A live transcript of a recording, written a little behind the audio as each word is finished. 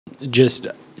Just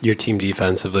your team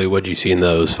defensively, what did you see in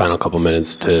those final couple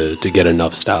minutes to get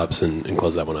enough stops and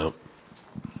close that one out?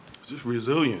 Just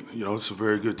resilient. You know, it's a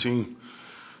very good team.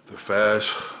 They're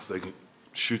fast. They can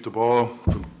shoot the ball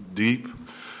from deep.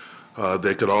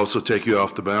 They could also take you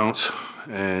off the bounce.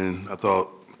 And I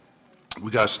thought we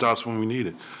got stops when we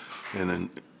needed. And then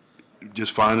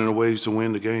just finding the ways to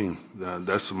win the game.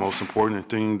 That's the most important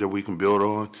thing that we can build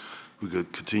on. We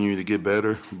could continue to get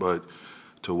better, but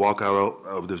to walk out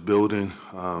of this building,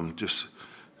 just,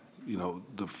 you know,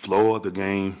 the flow of the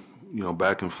game, you know,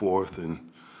 back and forth. And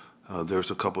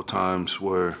there's a couple times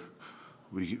where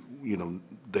we, you know,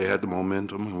 they had the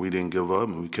momentum and we didn't give up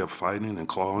and we kept fighting and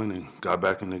clawing and got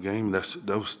back in the game. This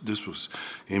was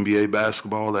NBA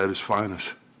basketball at its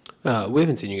finest. We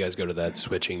haven't seen you guys go to that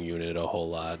switching unit a whole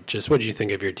lot. Just what did you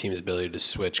think of your team's ability to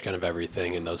switch kind of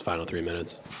everything in those final 3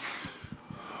 minutes?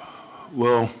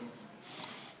 Well,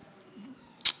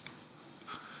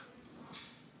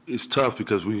 it's tough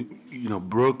because you know,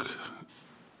 Brooke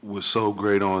was so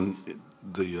great on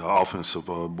the offensive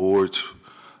boards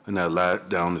in that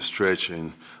down the stretch,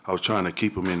 and I was trying to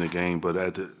keep him in the game, but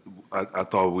I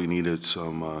thought we needed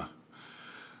some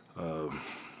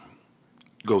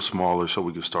go smaller so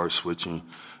we could start switching.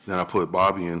 Then I put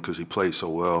Bobby in because he played so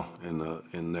well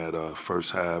in that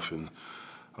first half, and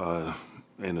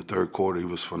in the third quarter he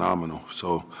was phenomenal.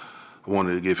 So I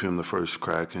wanted to give him the first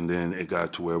crack, and then it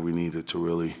got to where we needed to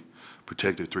really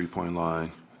protect the three-point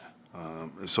line.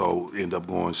 And so end up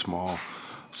going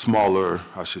smaller,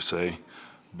 I should say.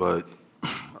 But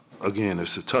again,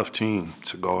 it's a tough team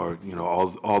to guard. You know,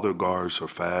 all their guards are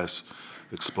fast,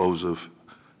 explosive,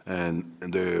 and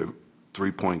they're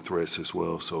three-point threats as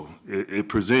well. So it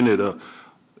presented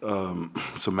some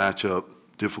matchup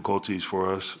difficulties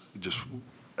for us, just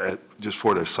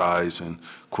for their size and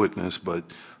quickness. But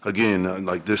again,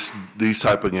 like these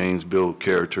type of games build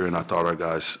character, and I thought our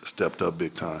guys stepped up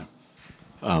big time.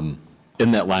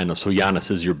 In that lineup, so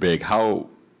Giannis is your big. How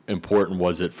important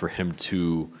was it for him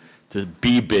to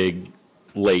be big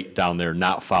late down there,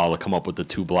 not foul, to come up with the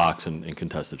 2 blocks and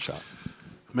contested shots?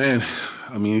 Man,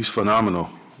 I mean, he's phenomenal.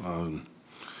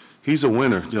 He's a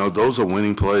winner. You know, those are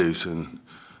winning plays. And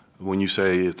when you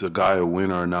say it's a guy a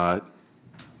winner or not,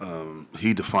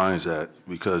 he defines that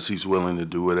because he's willing to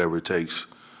do whatever it takes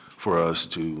for us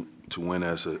to win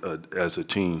as a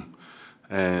team.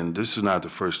 And this is not the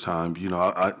first time. You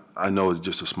know, I know it's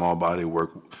just a small body of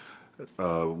work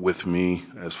with me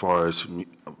as far as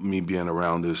me being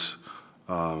around this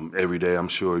every day. I'm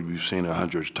sure you've seen it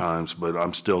 100 times, but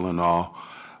I'm still in awe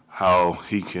how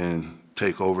he can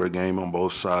take over a game on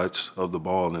both sides of the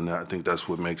ball, and I think that's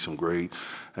what makes him great.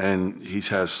 And he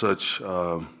has such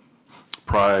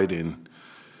pride in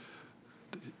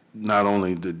not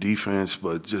only the defense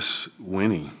but just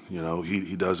winning. You know,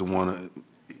 he doesn't want to.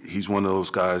 He's one of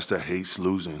those guys that hates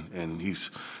losing, and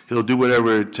he'll do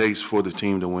whatever it takes for the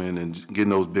team to win, and getting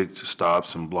those big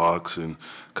stops and blocks and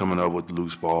coming up with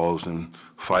loose balls and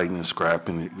fighting and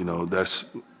scrapping. You know,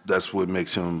 that's what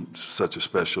makes him such a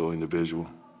special individual.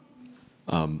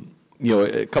 You know,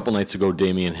 a couple nights ago,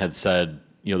 Damian had said,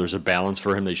 you know, there's a balance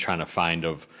for him that he's trying to find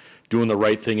of doing the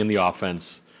right thing in the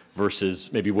offense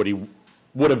versus maybe what he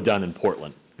would have done in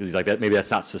Portland, because he's like, that maybe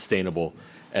that's not sustainable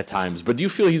at times. But do you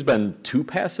feel he's been too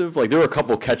passive? Like, there were a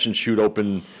couple catch and shoot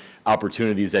open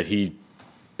opportunities that he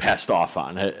passed off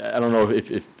on. I don't know if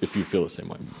you feel the same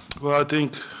way. Well, I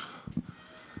think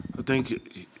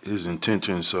his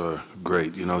intentions are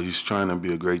great. You know, he's trying to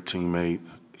be a great teammate.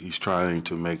 He's trying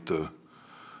to make the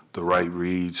right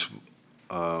reads.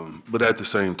 But at the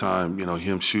same time, you know,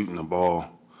 him shooting the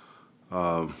ball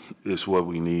is what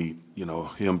we need. You know,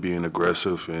 him being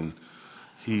aggressive, and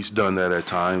he's done that at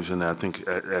times, and I think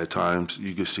at times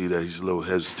you can see that he's a little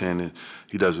hesitant, and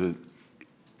he doesn't.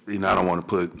 I don't want to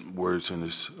put words in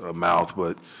his mouth,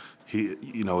 but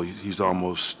he's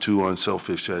almost too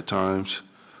unselfish at times.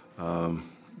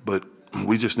 But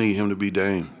we just need him to be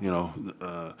Dame. You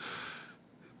know,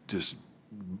 just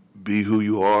be who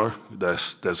you are.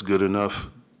 That's good enough.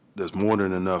 That's more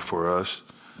than enough for us.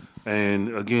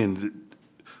 And again,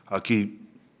 I keep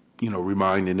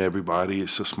reminding everybody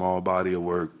it's a small body of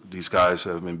work. These guys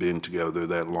haven't been together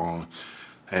that long,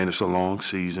 and it's a long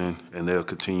season, and they'll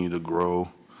continue to grow.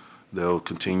 They'll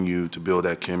continue to build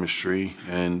that chemistry,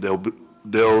 and I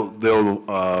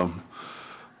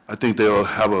think they'll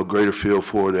have a greater feel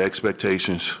for the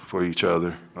expectations for each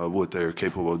other, what they're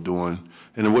capable of doing,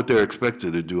 and what they're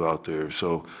expected to do out there.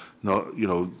 So,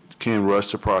 can't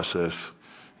rush the process.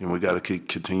 And we got to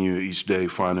continue each day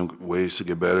finding ways to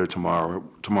get better.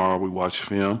 Tomorrow we watch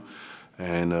film,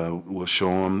 and we'll show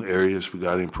them areas we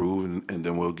got to improve, and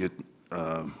then we'll get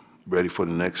ready for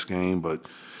the next game. But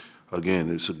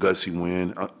again, it's a gutsy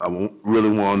win. I really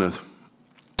want to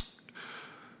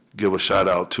give a shout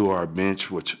out to our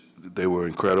bench, which they were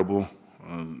incredible.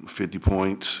 50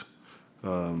 points.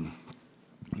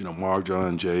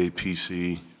 Marjon, Jay,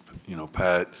 PC,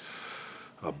 Pat,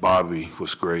 Bobby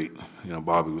was great.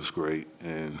 Bobby was great.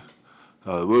 And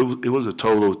it was a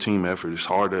total team effort. It's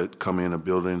hard to come in a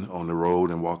building on the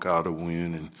road and walk out a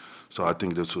win. And so I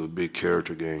think this was a big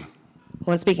character game.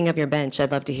 Well, speaking of your bench,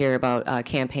 I'd love to hear about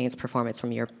Campaign's performance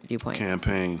from your viewpoint.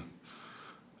 Campaign,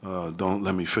 don't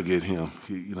let me forget him.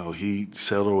 He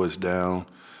settled us down,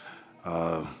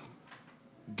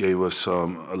 gave us a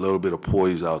little bit of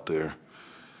poise out there.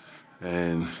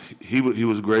 And he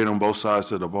was great on both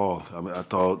sides of the ball. I mean, I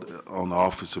thought on the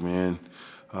offensive end,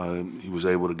 he was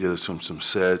able to get us some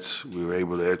sets. We were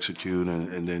able to execute,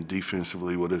 and then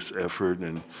defensively with his effort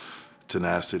and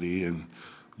tenacity, and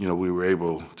we were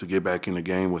able to get back in the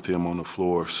game with him on the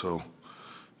floor. So,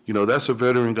 that's a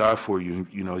veteran guy for you.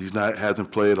 He's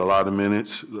hasn't played a lot of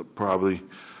minutes, probably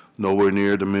nowhere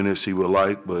near the minutes he would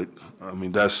like, but I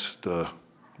mean that's the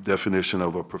definition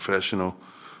of a professional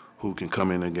who can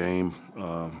come in a game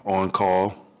on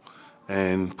call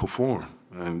and perform.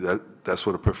 And that's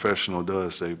what a professional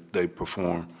does. They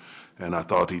perform. And I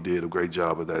thought he did a great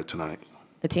job of that tonight.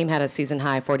 The team had a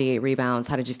season-high 48 rebounds.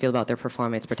 How did you feel about their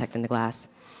performance protecting the glass?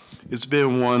 It's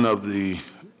been one of the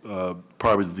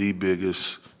probably the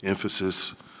biggest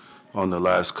emphasis on the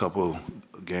last couple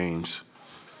games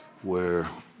where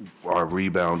our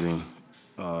rebounding,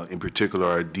 in particular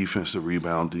our defensive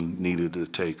rebounding, needed to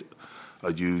take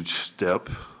a huge step,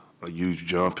 a huge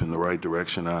jump in the right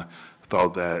direction. I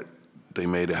thought that they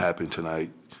made it happen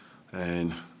tonight.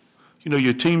 And,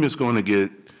 your team is going to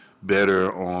get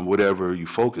better on whatever you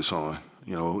focus on.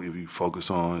 If you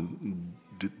focus on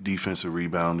defensive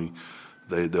rebounding,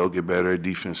 they'll get better at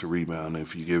defensive rebounding.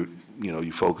 If you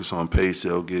you focus on pace,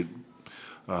 they'll get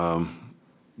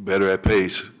better at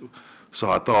pace. So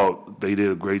I thought they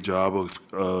did a great job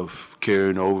of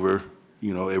carrying over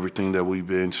everything that we've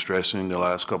been stressing the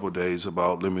last couple of days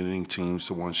about limiting teams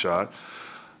to one shot.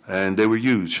 And they were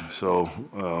huge. So,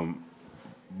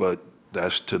 but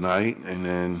that's tonight. And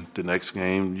then the next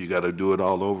game, you got to do it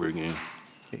all over again.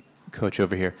 Coach,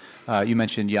 over here. You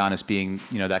mentioned Giannis being,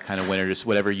 that kind of winner, just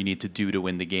whatever you need to do to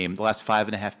win the game. The last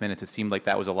 5.5 minutes, it seemed like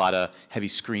that was a lot of heavy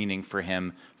screening for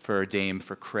him, for Dame,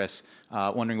 for Chris.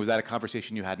 Wondering, was that a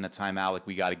conversation you had in a timeout, like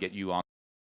we got to get you on?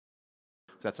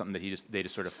 Is that something that they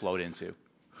just sort of flowed into?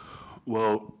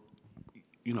 Well,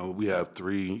 we have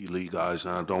 3 elite guys,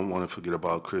 and I don't want to forget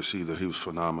about Chris either. He was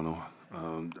phenomenal.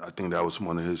 I think that was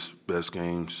one of his best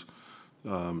games.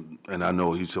 And I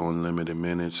know he's on limited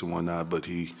minutes and whatnot, but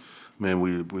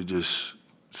we're just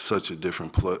such a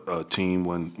different team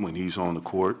when he's on the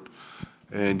court.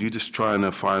 And you're just trying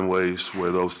to find ways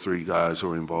where those 3 guys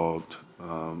are involved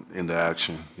in the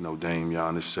action. Dame,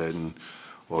 Giannis setting,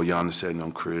 or Giannis setting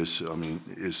on Chris. I mean,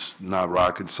 it's not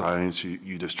rocket science.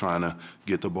 You're just trying to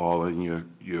get the ball in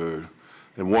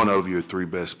in one of your 3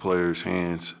 best players'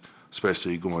 hands,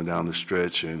 especially going down the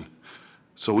stretch. And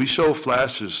so we show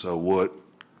flashes of what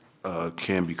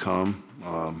can become.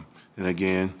 And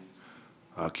again,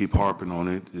 I keep harping on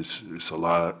it. It's a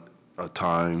lot of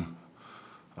time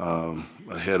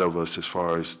ahead of us as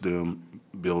far as them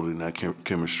building that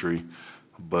chemistry.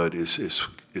 But it's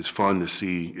fun to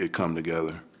see it come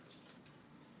together.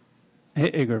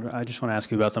 Hey, Griffin, I just want to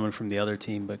ask you about someone from the other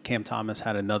team, but Cam Thomas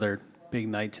had another big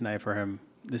night tonight for him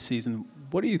this season.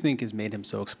 What do you think has made him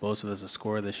so explosive as a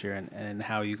scorer this year, and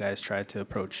how you guys tried to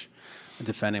approach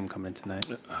defending him coming tonight?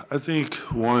 I think,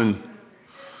 one,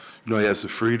 he has the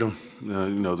freedom,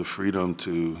 the freedom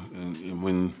to, and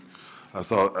when I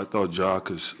thought Jock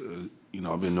is,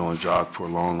 I've been knowing Jock for a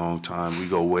long, long time. We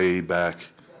go way back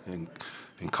in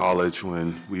college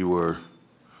when we were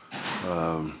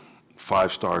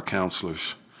 5-star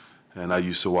counselors, and I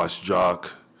used to watch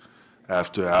Jock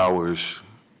after hours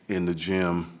in the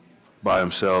gym by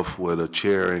himself with a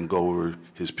chair and go over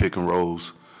his pick and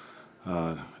rolls.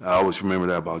 I always remember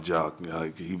that about Jock.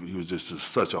 He was just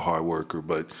such a hard worker.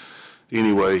 But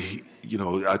anyway,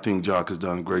 I think Jock has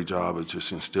done a great job of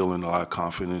just instilling a lot of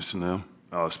confidence in them,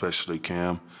 especially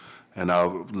Cam. And I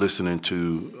was listening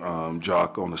to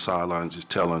Jock on the sidelines just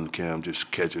telling Cam,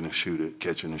 just catch it and shoot it,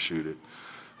 catch it and shoot it.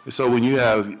 And so when you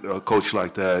have a coach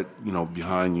like that,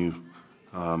 behind you,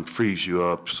 frees you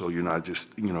up so you're not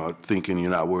just, thinking you're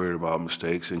not worried about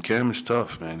mistakes. And Cam is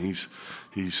tough, man. He's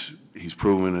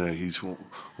proven that he's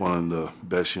one of the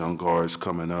best young guards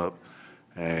coming up.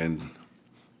 And,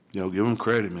 give him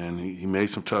credit, man. He made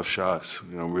some tough shots,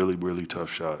 really, really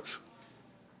tough shots.